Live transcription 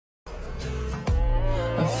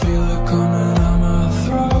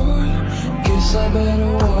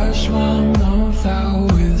wash my mouth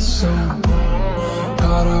out with soap.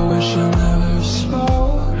 God, I wish I never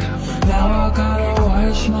spoke. Now I gotta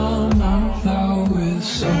wash my mouth out with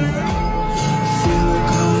soap. Feel it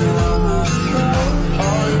coming out my throat.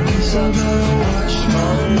 Guess I better wash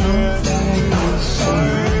my mouth out with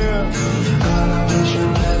soap. God, I wish I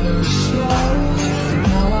never spoke.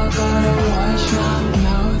 Now I gotta wash my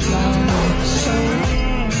mouth out with soap.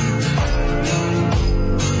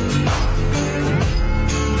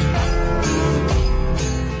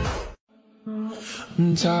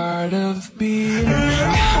 I'm tired of being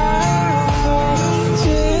half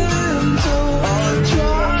gentle,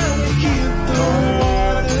 trying to keep the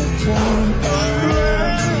water warm.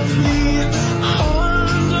 Let me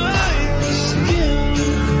under your skin.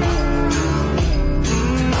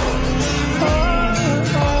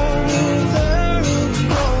 There it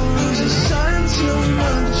goes, a sign too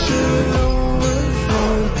much it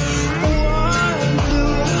overflow. Why do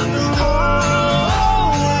I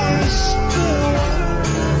always spill?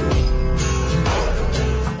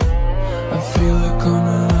 I feel it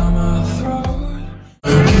coming out my throat.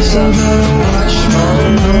 Guess I better wash my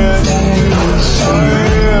mouth out with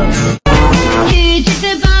soap. Who took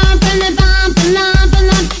the bomb from the bomb, lump,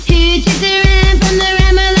 lump? Who took the ram from the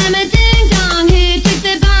ram, llama, ding dong? Who took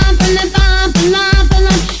the bomb from the bomb, lump,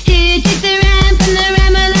 lump? Who took the ram from the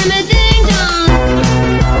ram, llama, ding dong?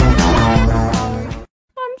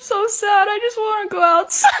 I'm so sad, I just want to go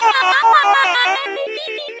outside.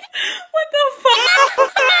 What the fuck?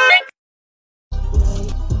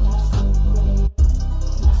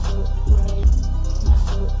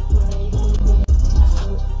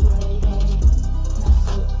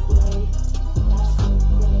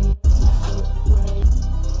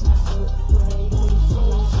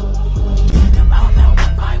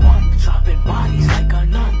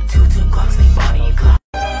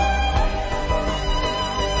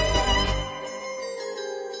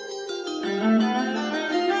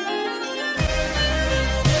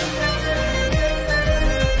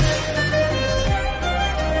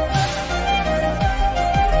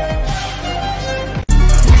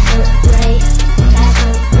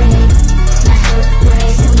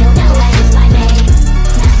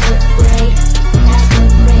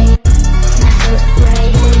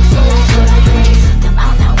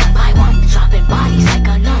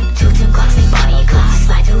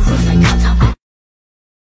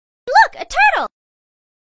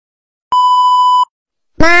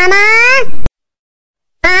 Mama!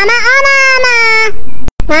 Mama, oh mama!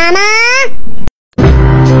 Mama!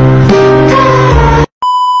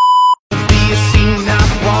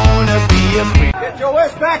 Get your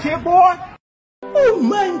ass back here, boy! Oh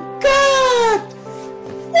my God!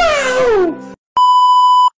 Wow!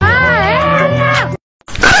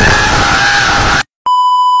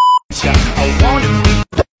 I wanna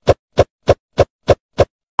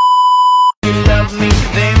you love me,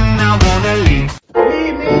 then I wanna leave.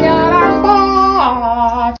 Leave me out of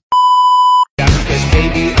heart. Cause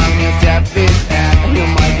baby, I'm your David and you're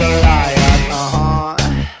my Goliath. Mama!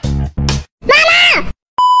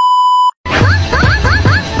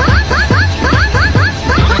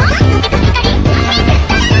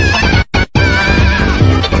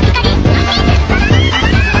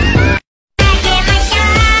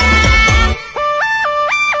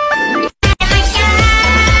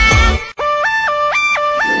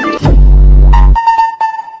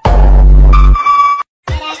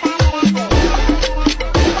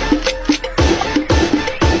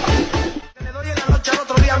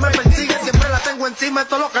 Encima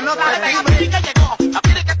todo lo que no te digo. La pirica llegó, la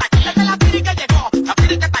pirica está aquí. La pirica llegó, la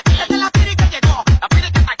pirica está aquí. La pirica llegó, la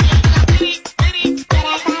pirica está aquí. La pirica.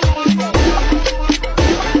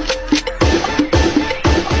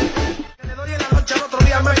 Le doy en la noche al otro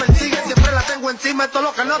día me persigue. Siempre la tengo encima todo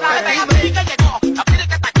lo que no te digo. La pirica llegó, la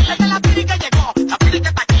pirica está aquí. La pirica llegó, la pirica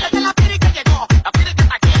está aquí. La pirica llegó, la pirica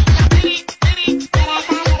está aquí. La pirica.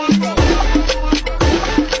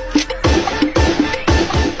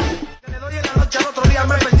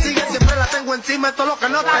 Encima todo lo que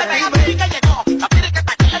no te digo. La pirica llegó, la pirica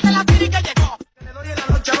está aquí. La pirica llegó. Le doy en la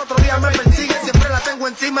noche al otro día me persigue. Siempre la tengo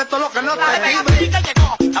encima todo lo que no te digo. La pirica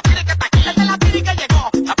llegó, la pirica está aquí. La pirica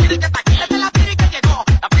llegó, la pirica está aquí. La pirica llegó,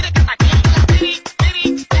 la pirica está aquí. La pirica.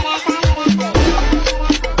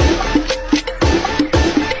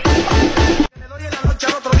 Le doy en la noche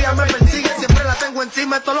al otro día me persigue. Siempre la tengo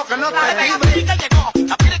encima todo lo que no te digo. La pirica llegó,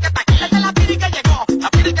 la pirica está aquí. La pirica llegó, la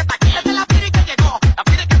pirica está aquí. La pirica llegó, la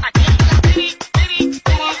pirica está aquí.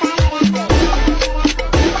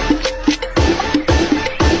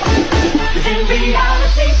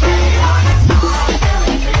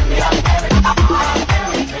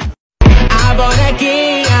 I born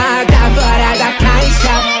again.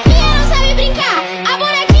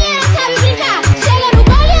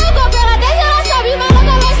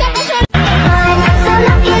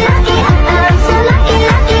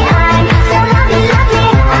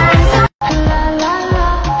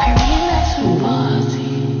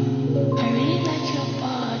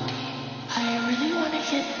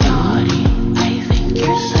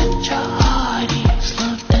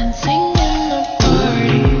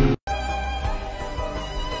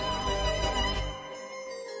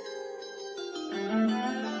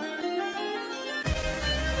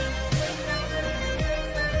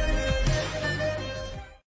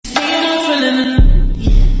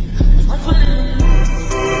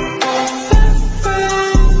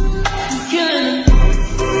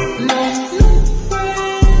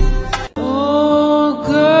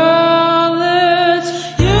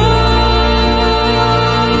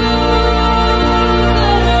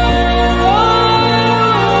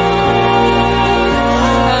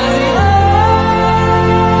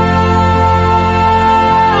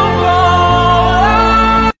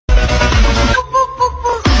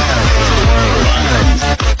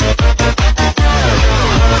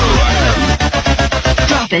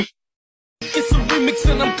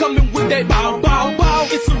 that bow bow bow.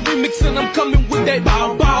 It's a remix and I'm coming with that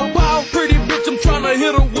bow bow bow. Pretty bitch, I'm tryna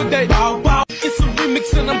hit her with that bow bow. It's a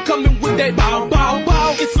remix and I'm coming with that bow bow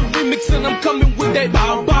bow. It's a remix and I'm coming with that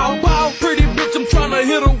bow bow bow. Pretty bitch, I'm tryna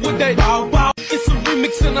hit her with that bow bow. It's a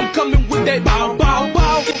remix and I'm coming with that bow bow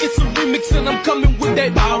bow. It's a remix and I'm coming with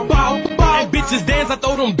that bow bow bow. And bitches dance, I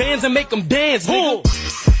throw them bands and make them dance, nigga.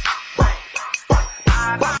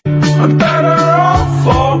 I'm better off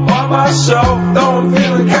all by myself, though I'm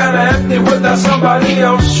feeling kinda empty without somebody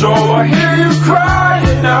else. So I hear you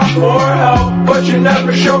crying out for help, but you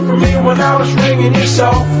never showed for me when I was ringing your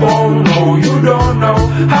cell phone. No, you don't know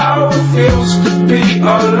how it feels to be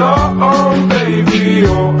alone, baby.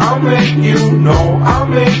 Oh, I'll make you know, I'll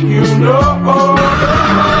make you know.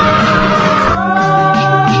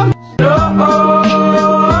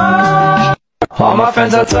 All my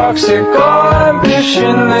friends are toxic, all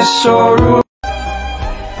ambition is so rude.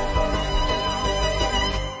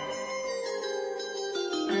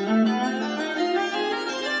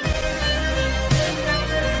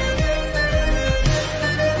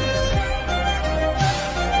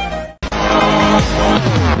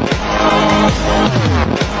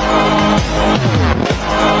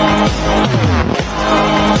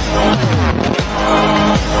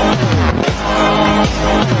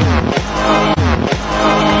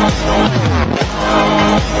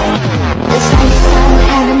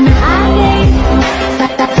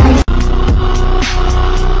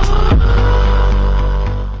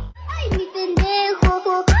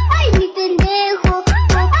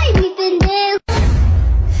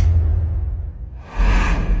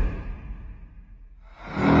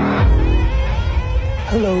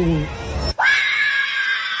 Hello.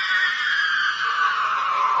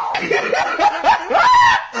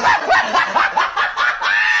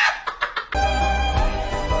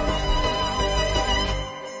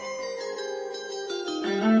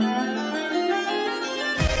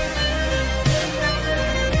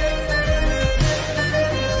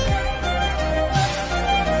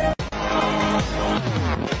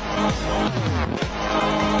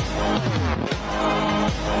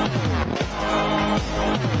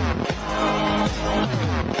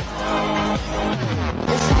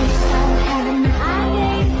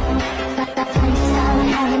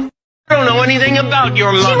 I don't know anything about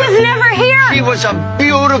your mother. She was never here. She was a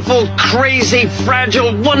beautiful, crazy,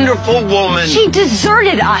 fragile, wonderful woman. She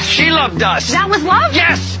deserted us. She loved us. That was love?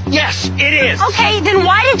 Yes, yes, it is. Okay, then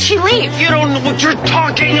why did she leave? You don't know what you're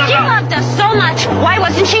talking She about. loved us so much. Why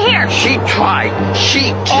wasn't she here? She tried.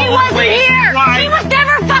 She She wasn't here. tried. She was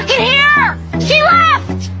never fucking here. She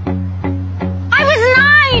left. I was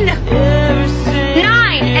 9.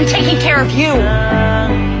 9 and taking care of you.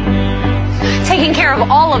 Taking care of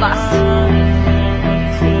all of us.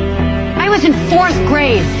 I was in 4th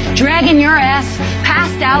grade, dragging your ass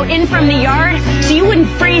passed out in from the yard so you wouldn't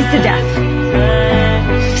freeze to death.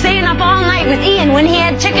 Staying up all night with Ian when he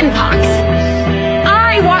had chicken pox.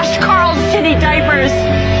 I washed Carl's shitty diapers.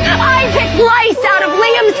 I picked lice out of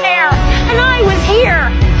Liam's hair. And I was here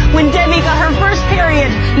when Debbie got her first period,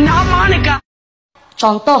 not Monica.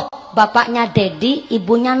 Contoh, bapaknya Dedi,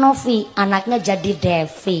 ibunya Novi, anaknya jadi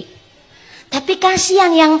Devi. Tapi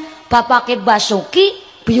kasihan yang bapaknya Basuki,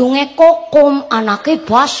 biungnya Kokom, anaknya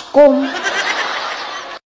Baskom.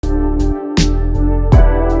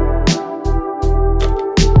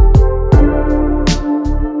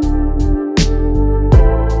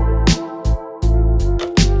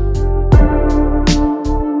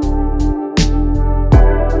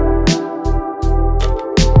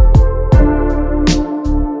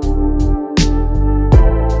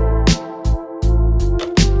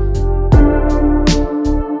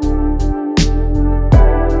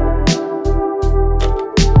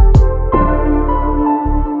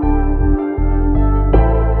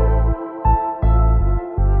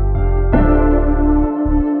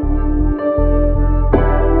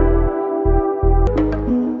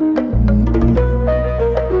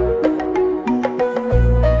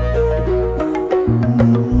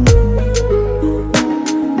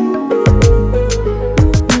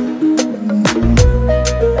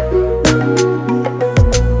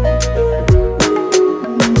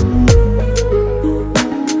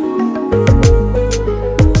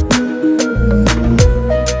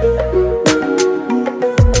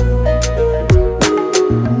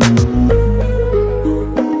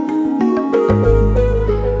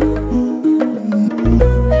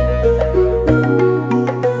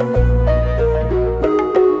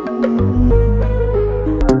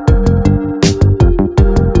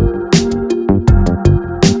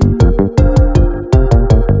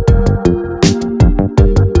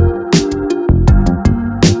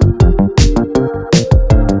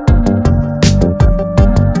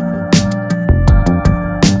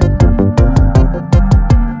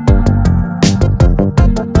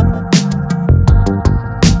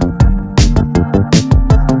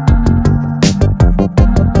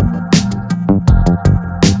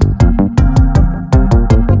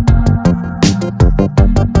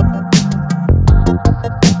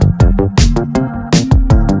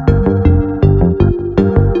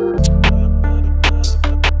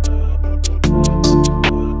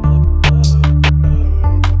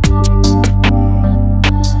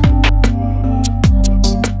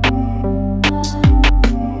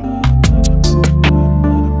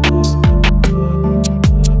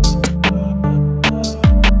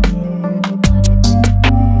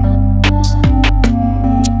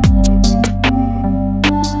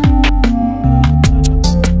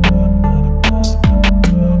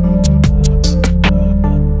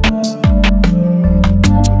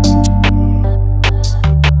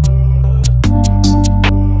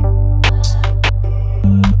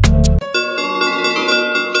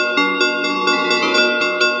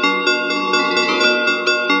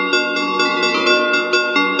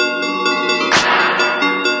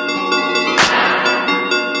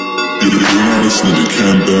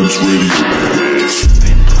 Dance Radio.